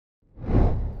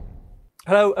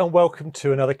Hello and welcome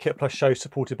to another KitPlus show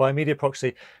supported by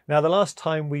Mediaproxy. Now, the last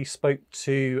time we spoke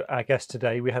to our guest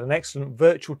today, we had an excellent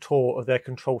virtual tour of their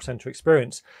control center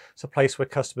experience. It's a place where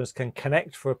customers can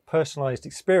connect for a personalized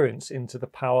experience into the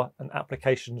power and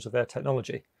applications of their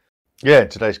technology. Yeah,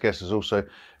 today's guest has also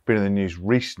been in the news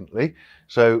recently.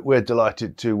 So we're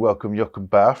delighted to welcome Jochen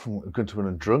Bauer from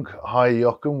Guntermann Drunck. Hi,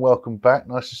 Jochen, welcome back.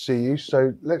 Nice to see you.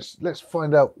 So let's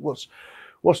find out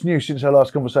what's new since our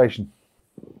last conversation.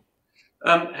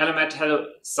 Hello, Matt. Hello,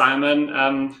 Simon.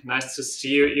 Nice to see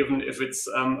you, even if it's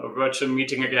a virtual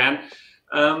meeting again.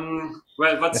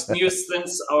 Well, what's new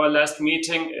since our last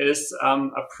meeting is a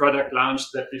product launch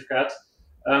that we've got,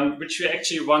 which we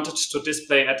actually wanted to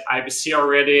display at IBC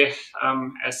already,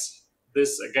 as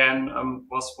this, again,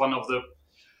 was one of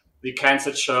the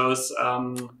cancelled shows.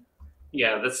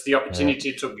 Yeah, that's the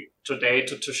opportunity today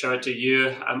to show it to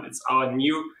you. It's our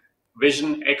new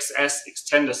Vision XS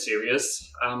Extender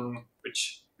series,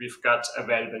 which we've got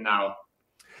available now.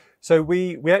 So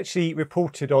we actually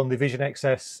reported on the Vision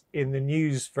XS in the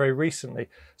news very recently.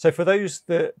 So for those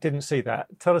that didn't see that,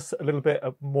 tell us a little bit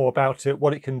more about it,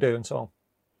 what it can do and so on.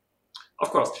 Of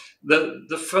course.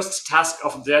 The first task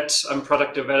of that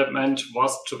product development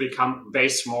was to become way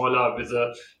smaller with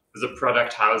the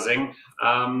product housing,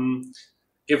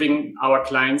 giving our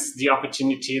clients the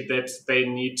opportunity that they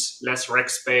need less rack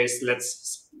space,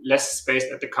 less space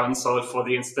at the console for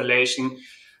the installation.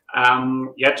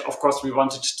 Yet, of course, we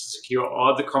wanted to secure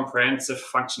all the comprehensive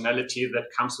functionality that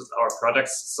comes with our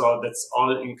products. So that's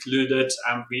all included.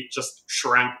 We just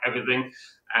shrank everything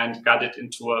and got it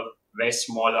into a way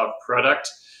smaller product.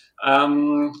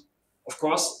 Of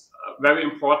course, very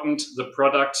important,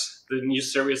 the new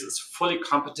series is fully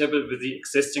compatible with the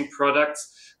existing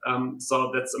products.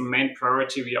 So that's a main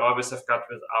priority we always have got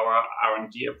with our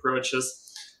R&D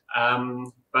approaches.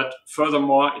 But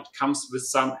furthermore, it comes with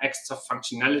some extra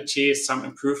functionality, some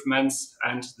improvements,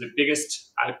 and the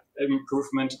biggest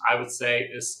improvement, I would say,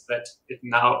 is that it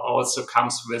now also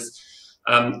comes with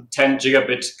 10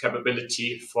 gigabit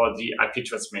capability for the IP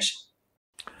transmission.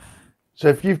 So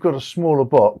if you've got a smaller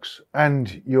box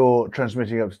and you're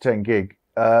transmitting up to 10 gig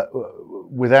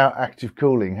without active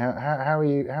cooling, how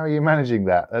are you managing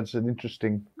that? That's an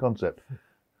interesting concept.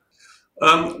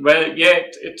 Well, yeah,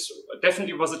 it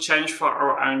definitely was a challenge for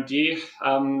our R&D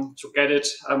to get it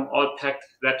all packed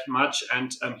that much,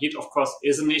 and heat, of course,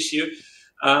 is an issue.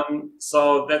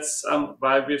 So that's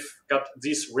why we've got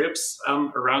these ribs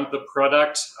around the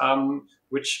product,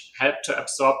 which help to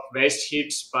absorb waste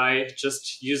heat by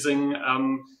just using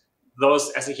those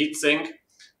as a heat sink.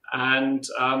 And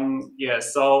yeah,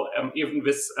 so even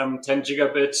with 10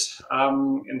 gigabit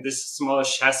in this small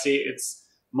chassis, it's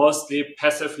mostly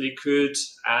passively cooled,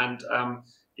 and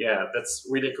yeah, that's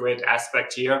really a great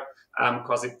aspect here,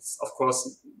 because it's, of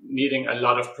course, needing a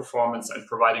lot of performance and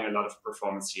providing a lot of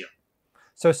performance here.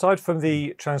 So aside from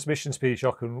the transmission speed,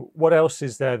 Jochen, what else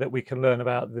is there that we can learn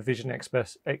about the Vision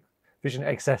XS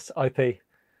IP?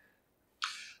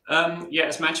 Yeah,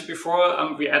 as mentioned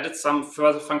before, we added some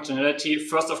further functionality.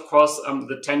 First, of course,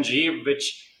 the 10G,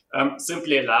 which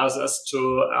simply allows us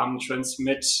to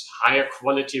transmit higher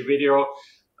quality video.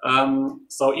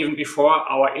 So even before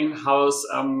our in-house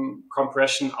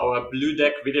compression, our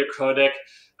BlueDeck video codec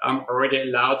already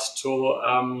allowed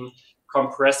to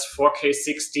compress 4K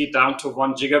 60 down to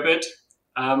 1 gigabit.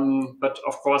 But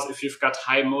of course, if you've got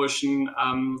high motion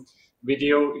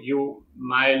video, you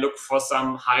might look for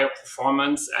some higher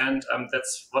performance, and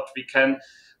that's what we can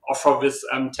offer with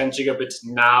 10 gigabit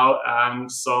now.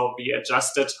 So we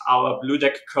adjusted our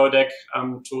BlueDeck codec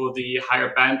to the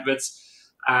higher bandwidth,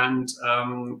 and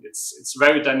it's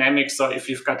very dynamic. So if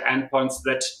you've got endpoints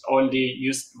that only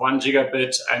use 1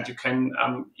 gigabit, and you can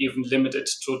even limit it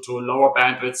to lower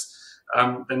bandwidths,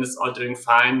 then it's all doing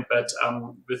fine. But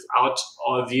without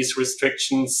all these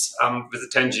restrictions with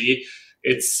the 10G,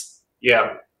 it's,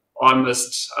 yeah,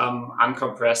 almost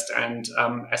uncompressed, and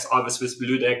as always with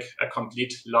BlueDeck, a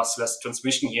complete lossless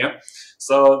transmission here.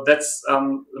 So that's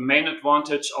the main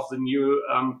advantage of the new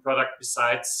product,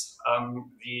 besides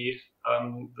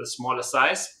the smaller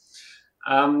size.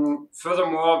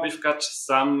 Furthermore, we've got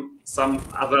some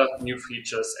other new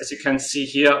features. As you can see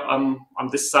here on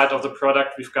this side of the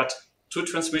product, we've got 2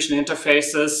 transmission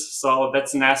interfaces. So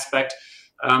that's an aspect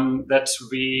that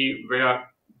we were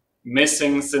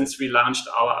missing since we launched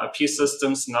our IP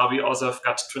systems. Now we also have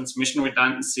got transmission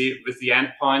redundancy with the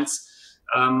endpoints.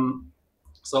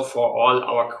 So for all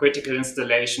our critical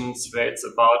installations where it's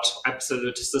about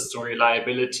absolute system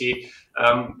reliability,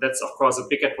 that's of course a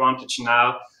big advantage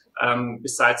now.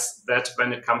 Besides that,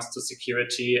 when it comes to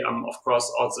security, of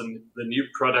course, also the new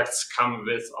products come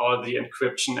with all the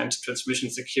encryption and transmission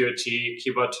security.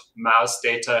 Keyboard mouse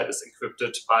data is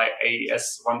encrypted by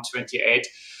AES 128.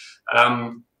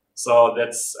 So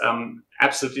that's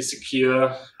absolutely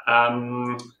secure.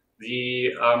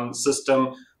 The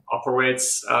system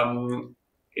operates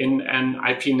in an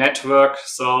IP network,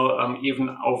 so even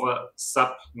over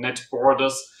subnet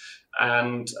borders.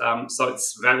 And so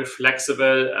it's very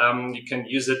flexible. You can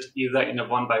use it either in a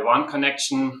one-by-one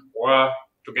connection or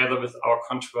together with our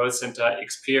control center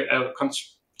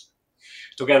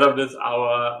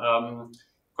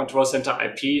control center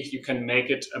IP. You can make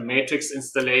it a matrix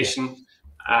installation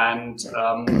and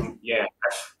have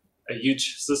a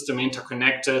huge system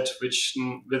interconnected, which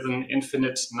with an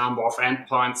infinite number of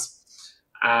endpoints,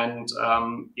 and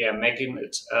making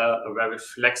it a very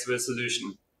flexible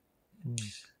solution.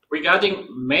 Regarding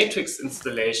matrix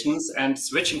installations and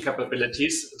switching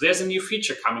capabilities, there's a new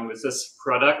feature coming with this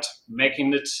product,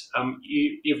 making it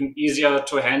even easier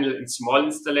to handle in small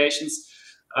installations.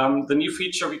 The new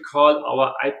feature we call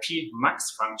our IP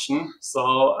max function.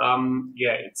 So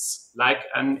it's like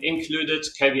an included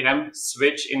KVM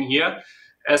switch in here,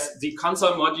 as the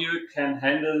console module can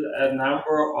handle a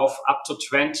number of up to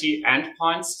 20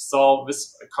 endpoints. So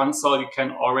with a console, you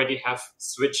can already have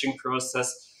switching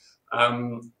process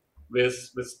with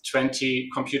 20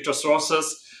 computer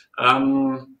sources.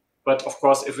 But of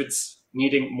course, if it's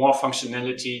needing more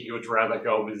functionality, you would rather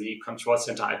go with the control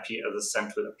center IP as a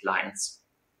central appliance.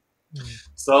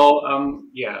 So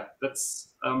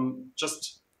that's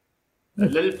just a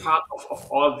little part of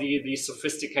all the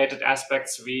sophisticated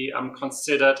aspects we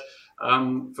considered.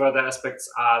 Further aspects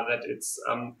are that it's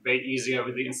way easier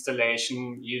with the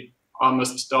installation. You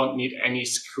almost don't need any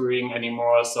screwing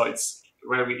anymore, so it's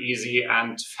very easy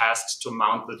and fast to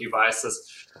mount the devices,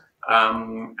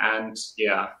 and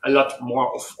a lot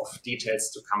more of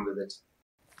details to come with it.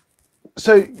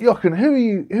 So Jochen, who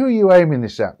are you aiming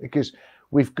this at? Because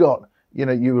we've got,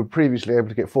 you were previously able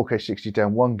to get 4K 60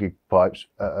 down 1 gig pipes,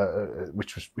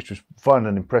 which was fine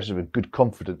and impressive and good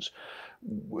confidence.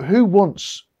 Who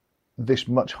wants this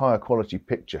much higher quality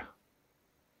picture?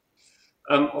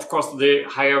 Of course, the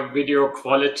higher video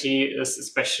quality is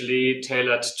especially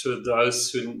tailored to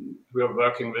those who are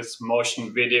working with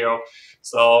motion video.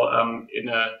 So in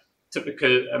a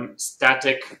typical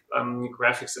static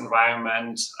graphics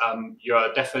environment,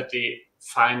 you're definitely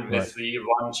fine with the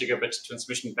 1 gigabit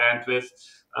transmission bandwidth.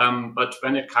 But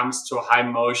when it comes to high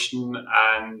motion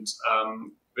and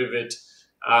vivid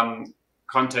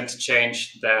content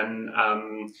change, then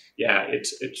it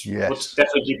would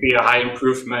definitely be a high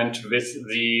improvement with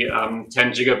the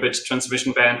 10 gigabit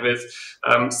transmission bandwidth.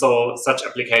 So such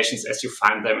applications, as you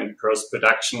find them in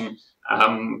post-production,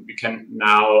 we can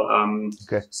now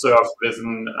serve with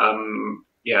an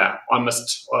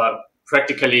almost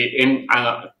practically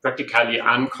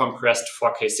uncompressed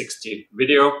 4K 60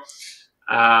 video.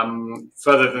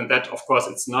 Further than that, of course,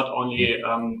 it's not only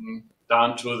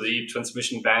down to the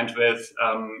transmission bandwidth,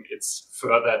 it's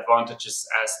further advantages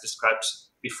as described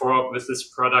before with this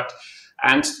product.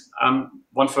 And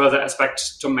one further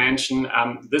aspect to mention,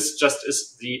 this just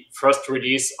is the first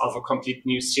release of a complete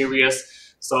new series.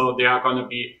 So there are going to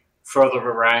be further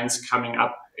variants coming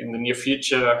up in the near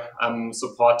future,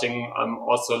 supporting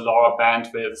also lower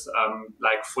bandwidth,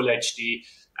 like Full HD.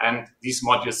 And these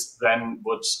modules then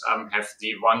would have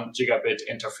the 1 gigabit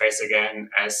interface again,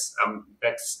 as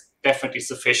that's definitely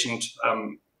sufficient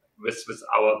with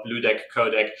our Blue Deck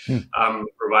codec,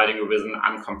 providing you with an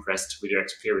uncompressed video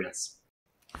experience.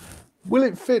 Will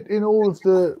it fit in all of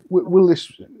the? Will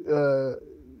this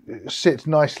sit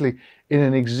nicely in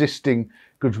an existing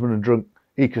Guntermann Drunck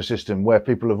ecosystem where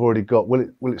people have already got? Will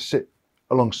it sit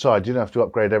alongside? You don't have to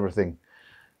upgrade everything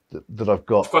that I've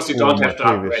got. Of course, you don't have to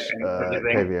upgrade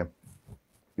everything. KVM.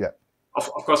 Of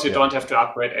course, you don't have to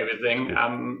upgrade everything.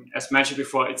 As mentioned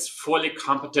before, it's fully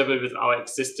compatible with our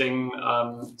existing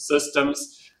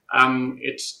systems.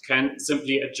 It can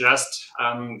simply adjust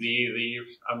the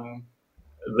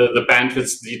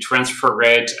bandwidth, the transfer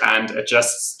rate, and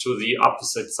adjusts to the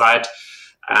opposite side.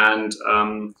 And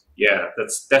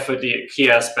that's definitely a key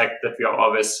aspect that we are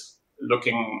always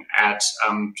looking at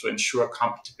to ensure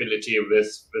compatibility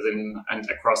within and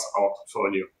across our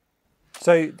portfolio.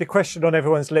 So the question on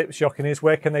everyone's lips, Jochen, is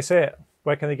where can they see it?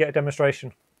 Where can they get a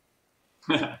demonstration?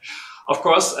 Of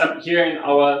course, here in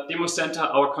our demo center,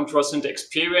 our control center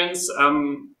experience,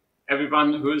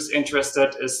 everyone who is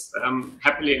interested is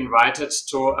happily invited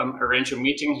to arrange a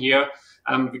meeting here.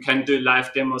 We can do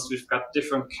live demos. We've got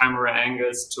different camera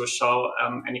angles to show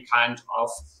any kind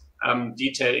of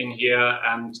detail in here.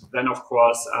 And then, of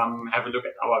course, have a look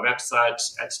at our website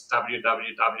at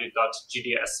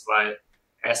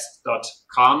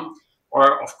www.gdsys.com,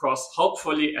 or, of course,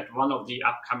 hopefully at one of the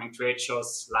upcoming trade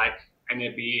shows like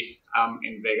NAB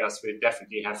in Vegas. We'll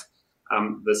definitely have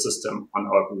the system on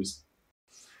our booth.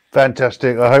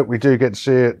 Fantastic. I hope we do get to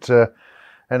see it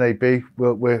NAB.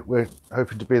 We're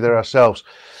hoping to be there ourselves.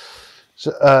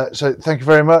 So thank you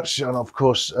very much. And of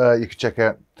course, you can check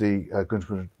out the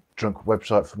Guntermann Drunck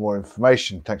website for more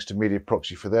information. Thanks to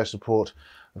Mediaproxy for their support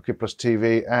of KitPlus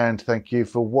TV. And thank you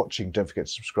for watching. Don't forget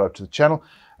to subscribe to the channel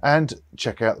and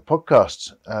check out the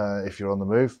podcasts. If you're on the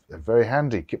move, they're very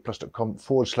handy.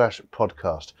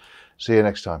 kitplus.com/podcast. See you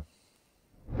next time.